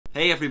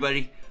Hey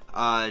everybody,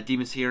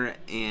 Demons here,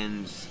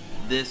 and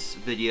this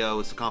video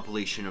is a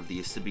compilation of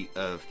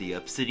the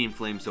Obsidian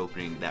Flames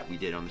opening that we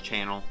did on the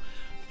channel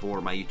for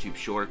my YouTube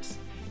Shorts,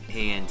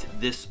 and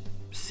this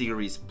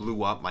series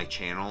blew up my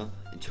channel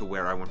into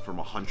where I went from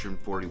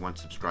 141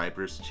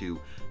 subscribers to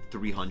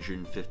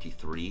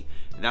 353,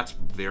 and that's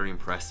very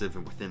impressive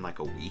and within like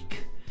a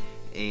week,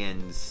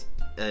 and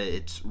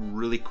it's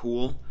really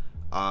cool.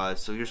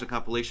 So here's a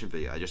compilation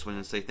video. I just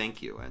wanted to say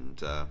thank you,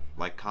 and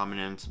like, comment,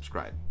 and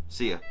subscribe.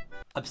 See ya.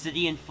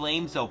 Obsidian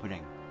Flames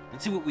opening.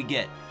 Let's see what we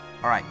get.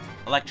 Alright,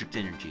 Electric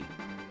Energy,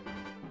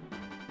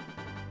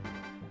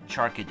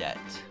 Charcadet,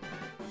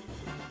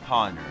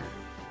 Pawner,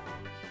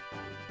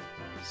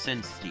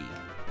 Sinsteed,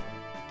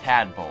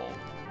 Tadpole,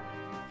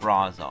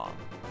 Brazon,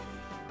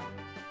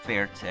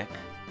 Fairtick,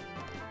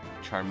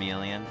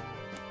 Charmeleon,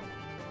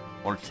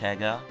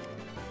 Ortega,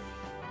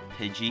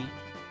 Pidgey,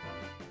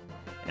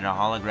 and a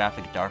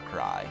holographic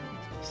Darkrai.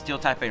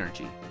 Steel-type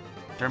Energy,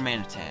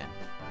 Darmanitan,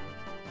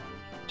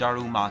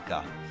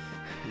 Darumaka,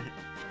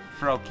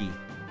 Froakie,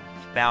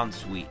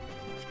 Bounsweet,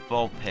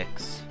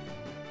 Vulpix,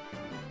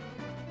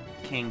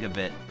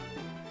 Kingambit,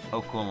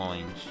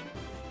 Oakoloinge,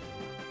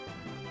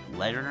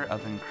 Letter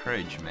of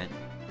Encouragement,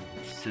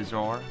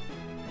 Scizor,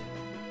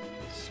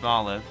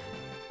 Smoliv,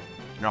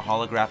 and a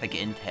holographic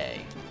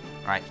Entei.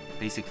 Alright,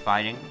 basic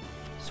fighting,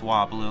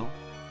 Swablu,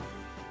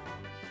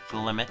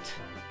 Glimmet,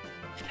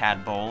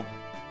 Tadpole,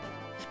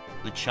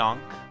 Lechonk,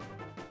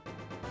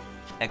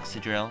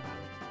 Excadrill,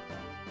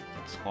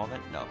 Squavit?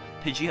 No.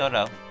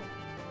 Pidgeotto,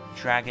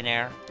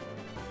 Dragonair,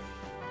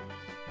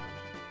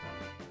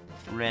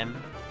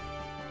 Rim,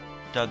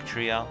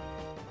 Dugtrio,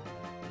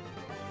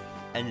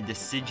 and the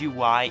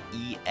Decidueye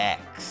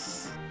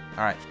EX.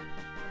 Alright,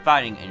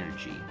 Fighting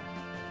Energy,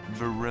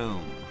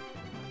 Varoom,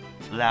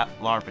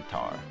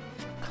 Larvitar,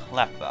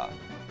 Cleffa,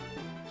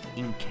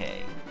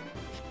 Inkay,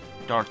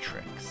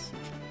 Dartrix,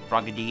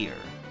 Frogadier,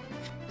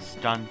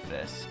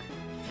 Stunfisk,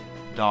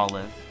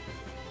 Dolliv,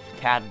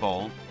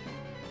 Tadpole,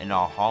 and a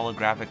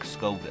holographic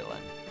Scovillain.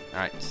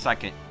 Alright,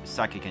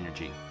 Psychic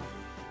Energy,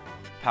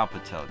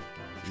 Palpitoad,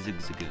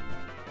 Zigzagoon,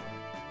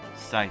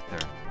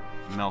 Scyther,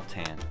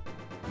 Meltan,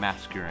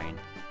 Masquerain,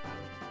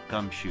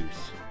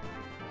 Gumshoos,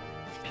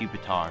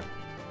 Pupitar,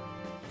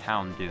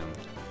 Houndoom,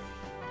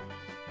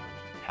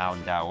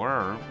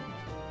 Houndour,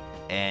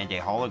 and a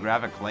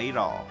holographic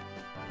Claydol.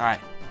 Alright,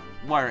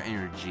 Water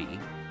Energy,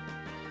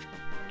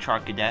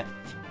 Charcadet,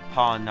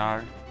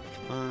 Pawniard,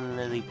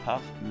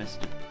 Lillipuff,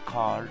 Mr.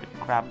 Card,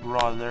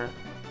 Crabrawler,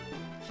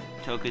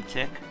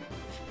 Togetic,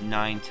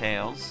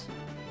 Ninetales,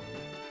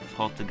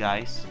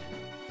 Poltergeist,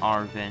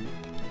 Arven,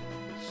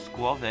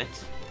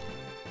 Squavit,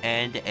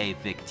 and a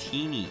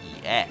Victini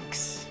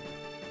EX.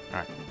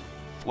 Alright,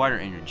 Water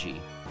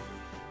Energy,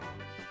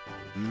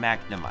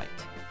 Magnemite,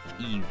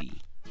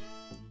 Eevee,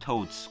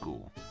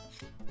 Toadschool,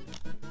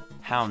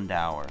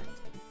 Houndour,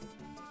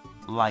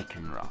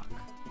 Lycanroc,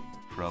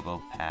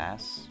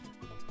 Probopass,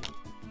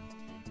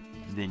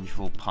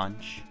 Vengeful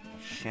Punch,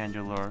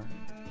 Chandelure,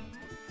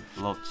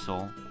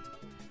 Floatzel,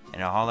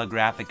 and a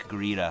holographic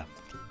Greeta.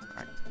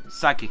 Alright,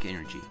 Psychic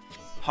Energy,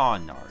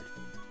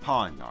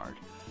 Pawniard,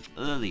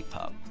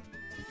 Lillipup,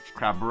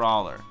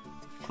 Crabrawler,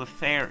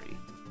 Clefairy,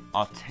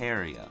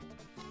 Altaria.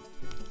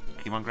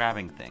 Keep on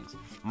grabbing things.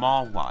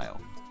 Mawile,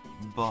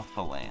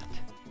 Buffalant,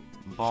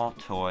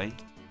 Baltoy,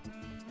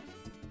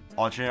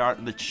 Alternate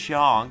Art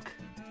Lechonk,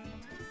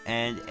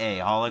 and a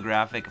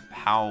holographic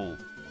Palafin.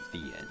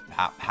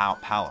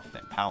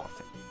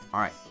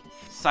 Alright,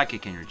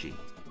 Psychic Energy,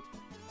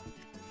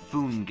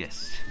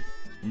 Foongus,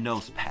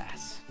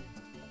 Nosepass,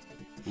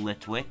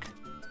 Litwick,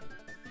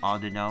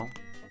 Audino,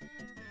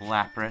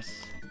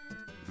 Lapras,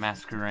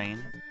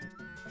 Masquerain,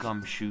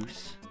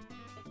 Gumshoos,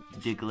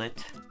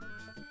 Diglett,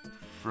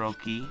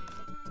 Froakie,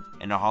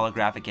 and a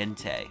holographic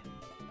Entei.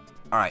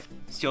 Alright,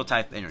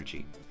 Steel-type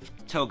Energy,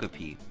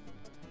 Togepi,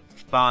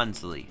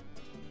 Bonsly,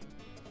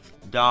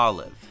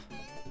 Dolliv,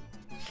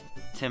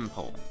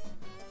 Tympole,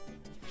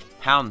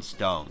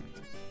 Houndstone,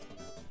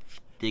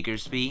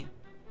 Diggersby,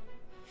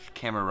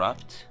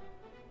 Camerupt,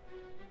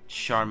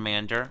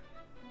 Charmander,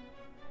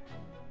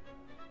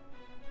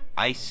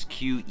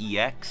 Ice-Q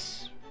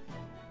EX,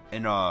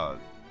 and a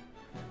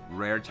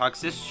rare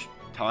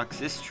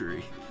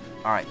Toxicity.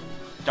 Alright,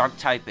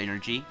 Dark-type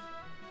Energy,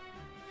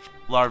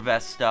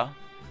 Larvesta,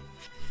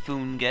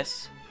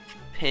 Foongus,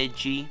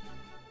 Pidgey,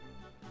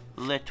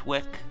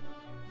 Litwick,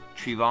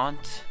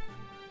 Trevant,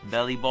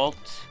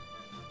 Bellibolt,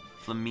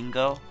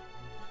 Flamingo,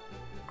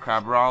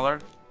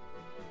 Crabrawler,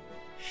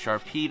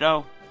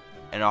 Sharpedo,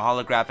 and a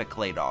holographic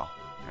Claydol.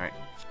 Alright,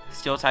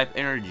 Steel-type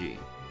Energy,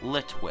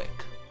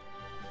 Litwick,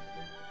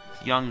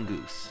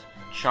 Yungoos,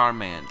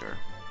 Charmander,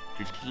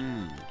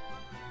 Dratini,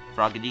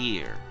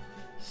 Frogadier,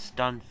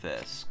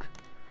 Stunfisk,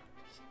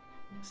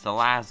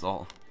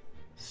 Salazzle,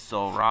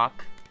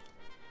 Solrock,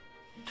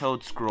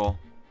 Toadscroll,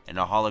 and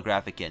a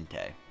holographic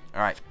Entei.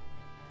 Alright,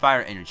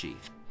 Fire Energy,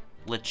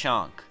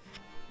 Lechonk,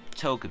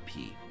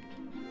 Togepi,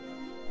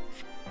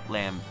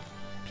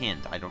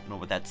 Lampint, I don't know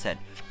what that said,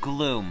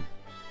 Gloom,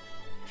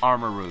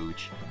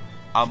 Armarouge,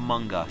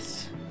 Among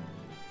Us,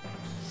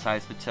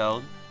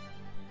 Seismitoad,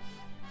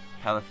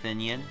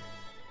 Californian,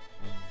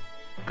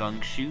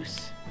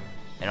 Gungshoos,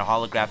 and a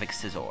holographic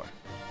Scizor.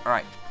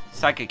 Alright,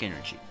 Psychic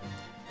Energy,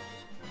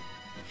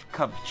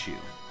 Cubchoo,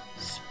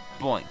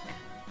 Spoink,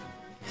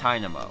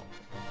 Tynamo,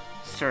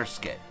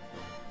 Surskit,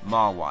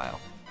 Mawile,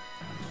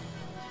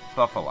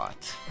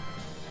 Buffalot,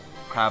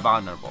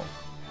 Crabominable,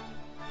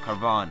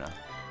 Carvana,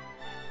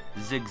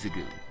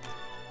 Zigzagoon,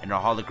 and a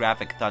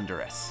holographic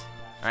Thundurus.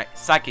 Alright,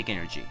 Psychic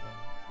Energy,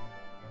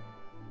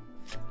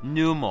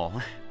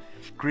 Numel,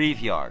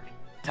 Graveyard,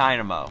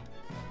 Tynamo,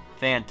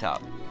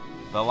 Phantom,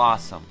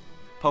 Blossom,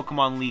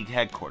 Pokemon League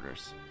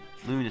Headquarters,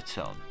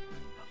 Lunatone,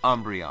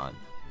 Umbreon,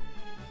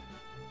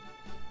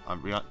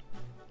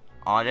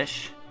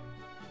 Oddish,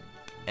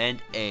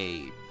 and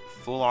a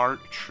Full Art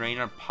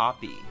Trainer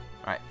Poppy.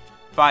 Alright,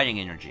 Fighting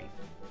Energy,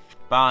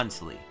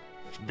 Bonsly,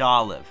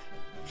 Dolive,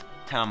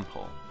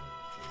 Temple,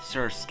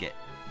 Surskit,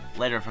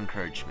 Letter of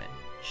Encouragement,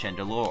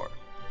 Chandelure,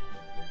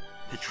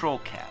 Patrol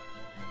Cat,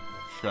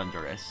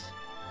 Thundurus,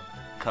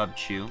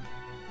 Cubchoo,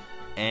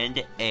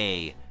 and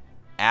a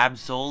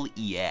Absol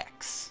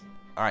EX.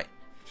 Alright,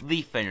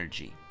 Leaf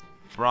Energy,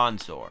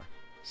 Bronzor,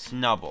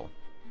 Snubble,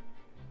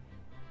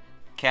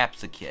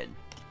 Capsakid,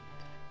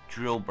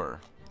 Drillbur,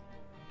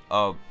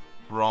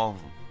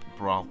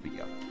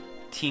 Bravia,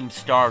 Team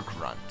Star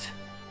Grunt,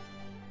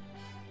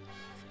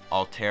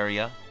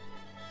 Altaria,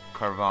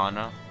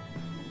 Carvana,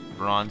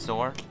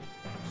 Bronzor,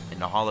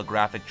 and a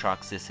holographic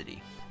Toxicity.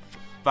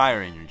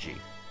 Fire Energy,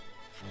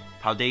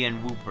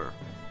 Paldean Wooper,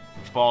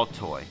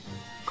 Baltoy,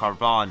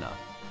 Carvana,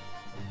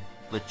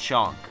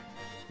 Lechonk,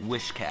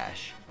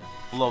 Wishcash,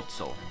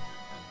 Floatzel,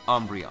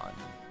 Umbreon,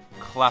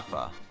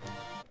 Cleffa,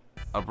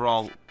 a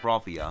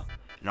Bravia,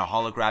 and a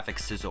holographic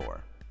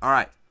Scizor.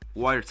 Alright,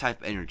 Water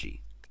type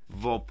Energy,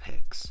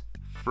 Vulpix,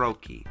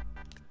 Froakie,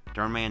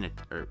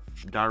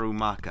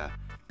 Darumaka,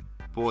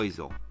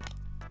 Boizel,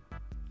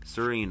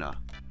 Serena,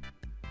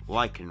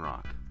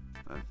 Lycanroc,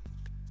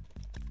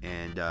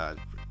 and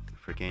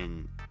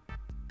freaking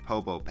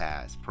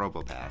Probopass,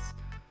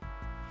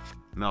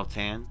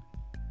 Meltan,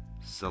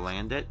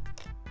 Salandit,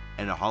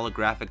 and a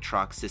holographic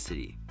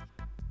Toxicity.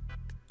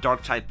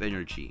 Dark type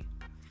Energy,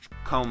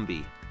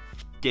 Combee,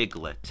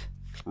 Diglett,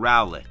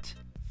 Rowlet,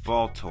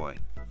 Baltoy.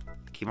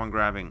 Keep on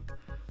grabbing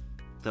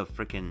the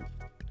freaking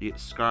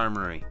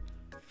Skarmory,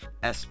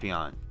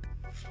 Espeon,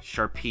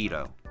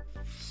 Sharpedo,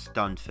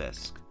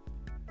 Stunfisk,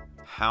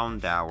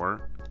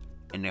 Houndour,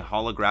 and a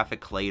holographic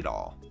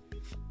Claydol.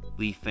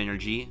 Leaf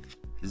Energy,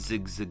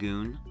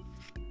 Zigzagoon,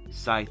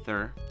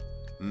 Scyther,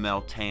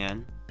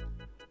 Meltan,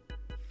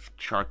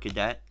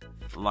 Charcadet,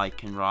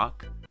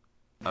 Lycanroc,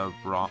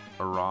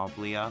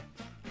 Arablia,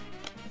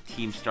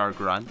 Team Star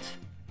Grunt,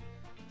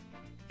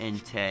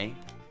 Entei,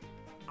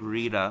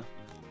 Greta,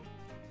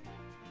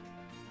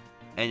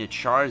 and a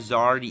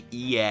Charizard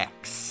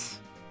EX.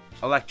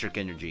 Electric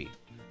Energy,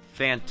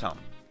 Phantom,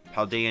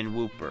 Paldean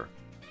Wooper,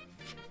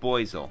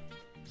 Boizel,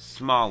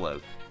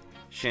 Smoliv,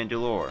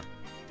 Chandelure,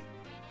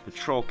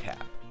 Patrol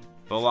Cap,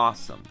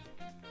 Blossom,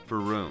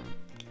 Varoom,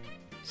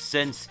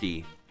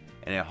 Sinsty,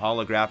 and a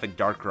holographic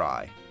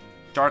Darkrai.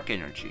 Dark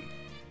Energy,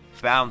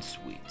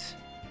 Bounsweet,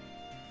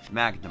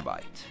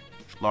 Magnemite,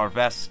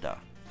 Larvesta,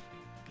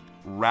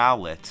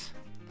 Rowlet,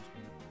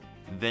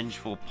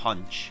 Vengeful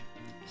Punch,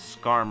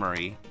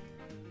 Skarmory,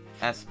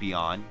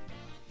 Espeon,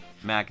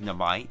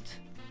 Magnemite,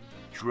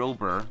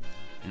 Drillbur,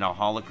 and a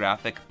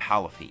holographic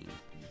Palafine.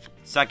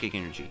 Psychic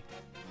Energy,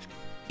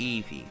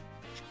 Eevee,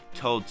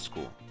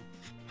 Toadschool,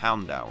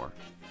 Houndour,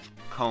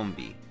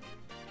 Combee,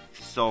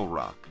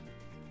 Solrock,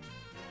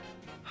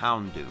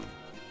 Houndoom,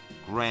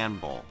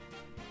 Granbull,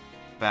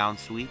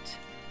 Bounsweet,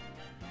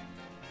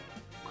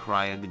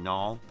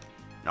 Cryogonal,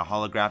 and a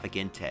holographic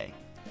Entei.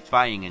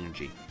 Fighting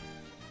Energy,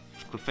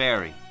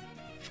 Clefairy,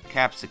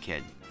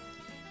 Capsakid,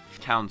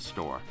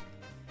 Townstore,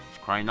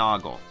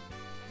 Crynoggle,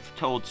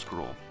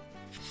 Toadscroll,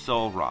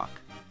 Solrock,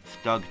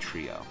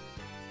 Dugtrio,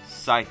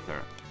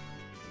 Scyther,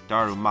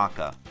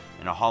 Darumaka,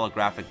 and a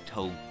holographic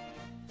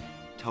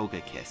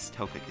Togekiss.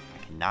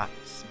 I cannot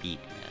speak,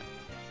 man.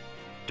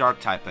 Dark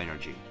type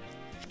Energy,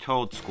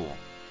 Toadschool,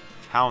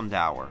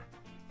 Houndour,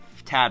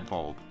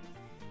 Tadpole,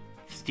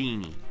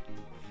 Steenie,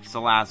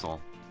 Salazzle,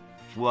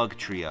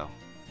 Wugtrio,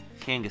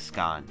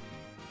 Kangaskhan,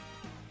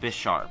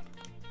 Bisharp,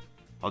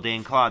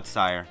 Paldean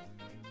Clodsire,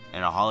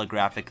 and a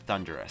holographic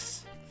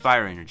Thundurus.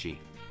 Fire Energy,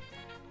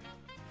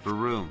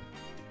 Varoom,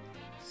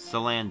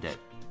 Salandit,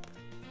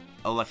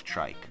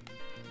 Electrike,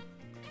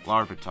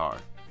 Larvitar,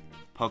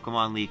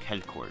 Pokemon League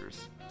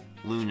Headquarters,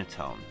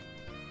 Lunatone,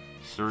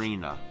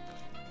 Serena,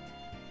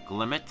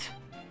 Glimmet,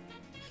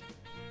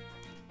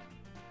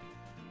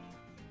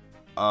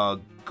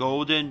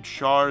 Golden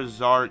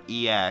Charizard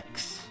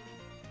EX,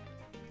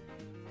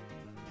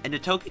 and a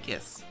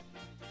Togekiss.